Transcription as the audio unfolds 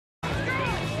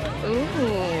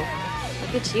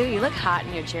Look at you. You look hot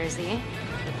in your jersey.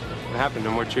 What happened?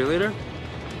 No more cheerleader?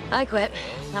 I quit.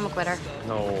 I'm a quitter.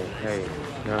 No, hey,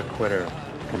 you're not a quitter.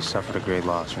 You suffered a great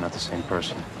loss. You're not the same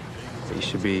person. But you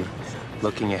should be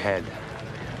looking ahead.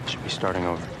 You should be starting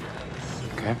over.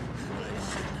 Okay?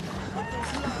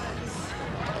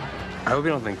 I hope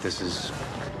you don't think this is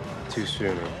too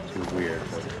soon or too weird,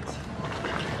 but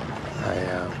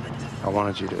I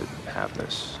wanted you to have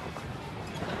this.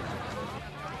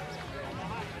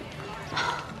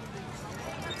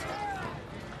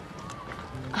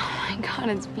 Oh my God,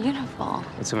 it's beautiful.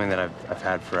 It's something that I've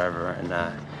had forever, and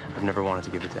I've never wanted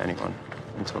to give it to anyone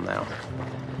until now.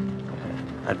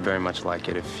 I'd very much like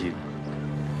it if you'd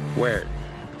wear it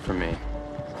for me,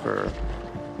 for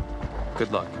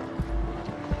good luck.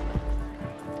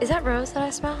 Is that rose that I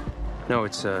smell? No,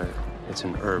 it's an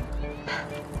herb.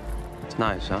 It's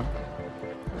nice, huh?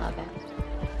 Love it.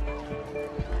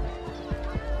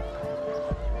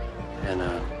 And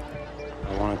I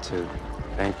wanted to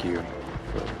thank you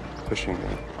for pushing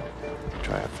me to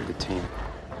try out for the team.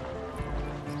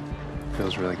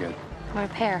 Feels really good. We're a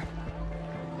pair.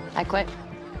 I quit.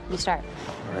 You start.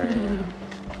 All right.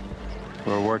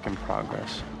 We're a work in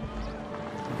progress.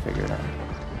 We'll figure it out.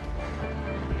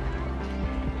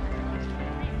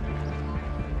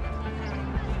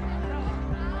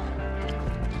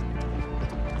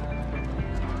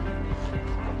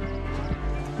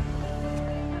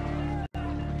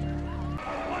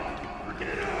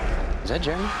 Is that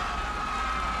Jeremy?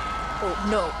 Oh,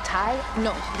 no. Ty?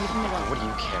 No. Leave him alone. What do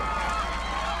you care?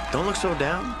 Don't look so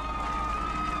down.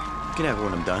 You can have it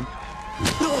when I'm done.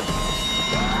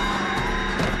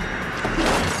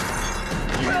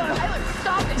 Tyler,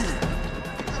 stop it!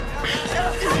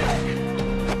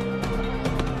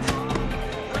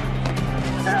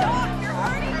 Stop! You're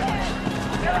hurting him!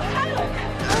 Tyler!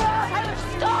 Tyler,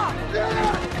 stop!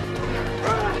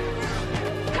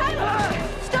 Tyler!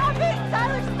 Stop it!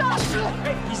 Tyler, stop!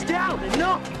 He's down!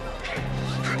 Enough!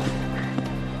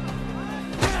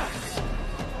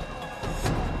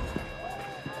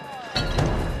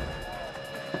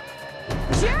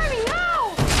 Jeremy,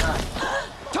 no!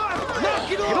 Tyler,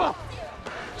 knock it off!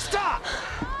 Stop!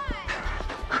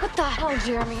 What the hell,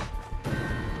 Jeremy?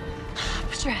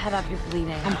 Put your head up, you're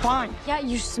bleeding. I'm fine. Yeah,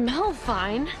 you smell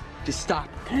fine. Just stop,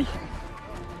 okay?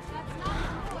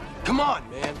 Come on,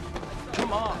 man.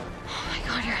 Come on. Oh my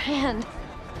God, your hand.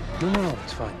 No,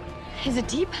 it's fine. Is it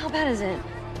deep? How bad is it?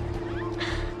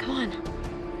 Come on.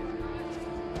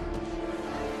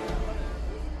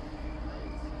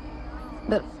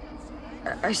 But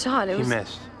I saw it. It was... You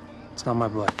missed. It's not my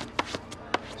blood.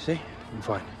 See? I'm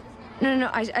fine.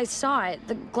 No, I saw it.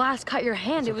 The glass cut your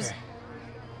hand. It's It was... okay.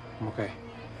 I'm okay.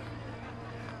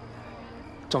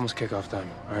 It's almost kickoff time.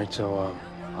 All right, so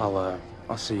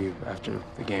I'll see you after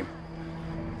the game.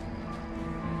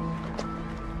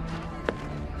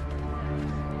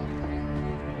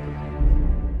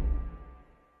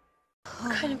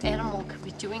 What kind of animal could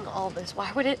be doing all this?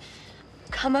 Why would it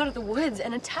come out of the woods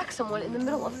and attack someone in the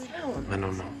middle of town? I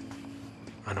don't know.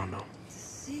 I don't know.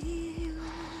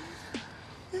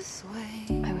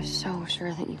 I was so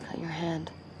sure that you cut your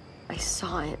hand. I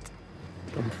saw it.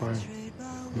 I'm fine.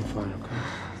 I'm fine, okay?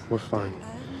 We're fine.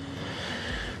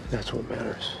 That's what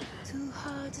matters. Too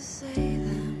hard to say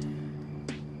them.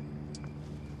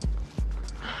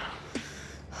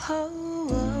 Oh.